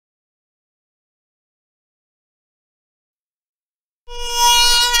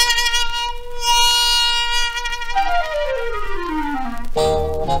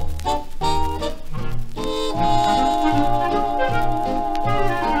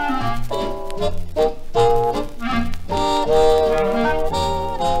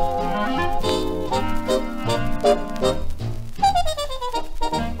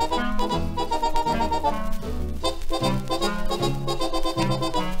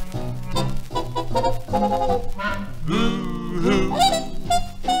Boo-hoo.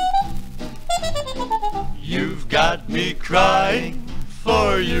 You've got me crying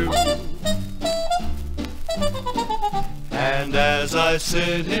for you. And as I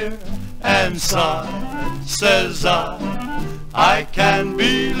sit here and sigh, says I can't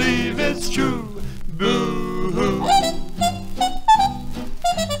believe it's true. Boo-hoo.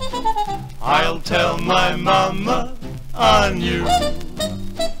 I'll tell my mama on you.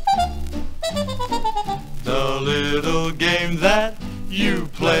 The little game that you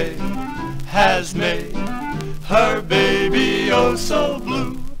play has made her baby oh so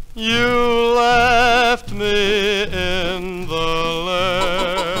blue. You left me in the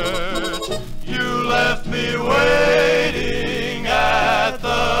lurch. You left me waiting at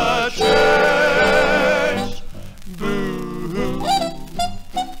the church. Boo-hoo.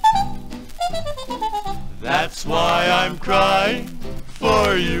 That's why I'm crying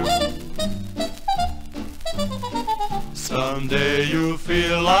for you. Someday you'll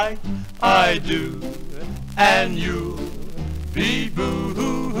feel like I do, and you'll be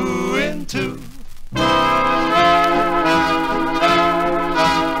boo-hooing too.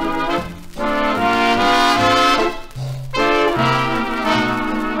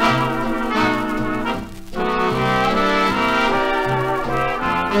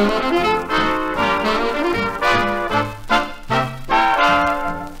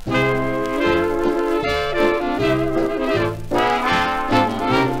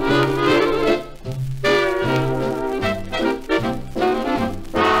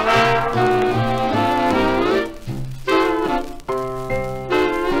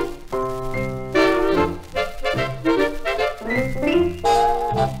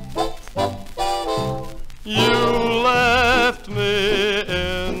 You left me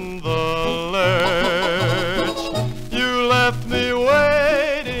in the lurch. You left me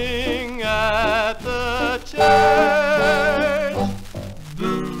waiting at the church.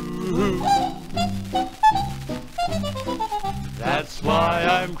 Boo-hoo. That's why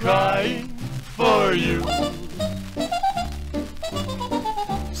I'm crying for you.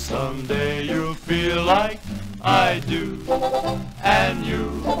 Someday you'll feel like I do, and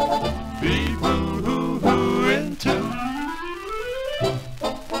you'll be boo.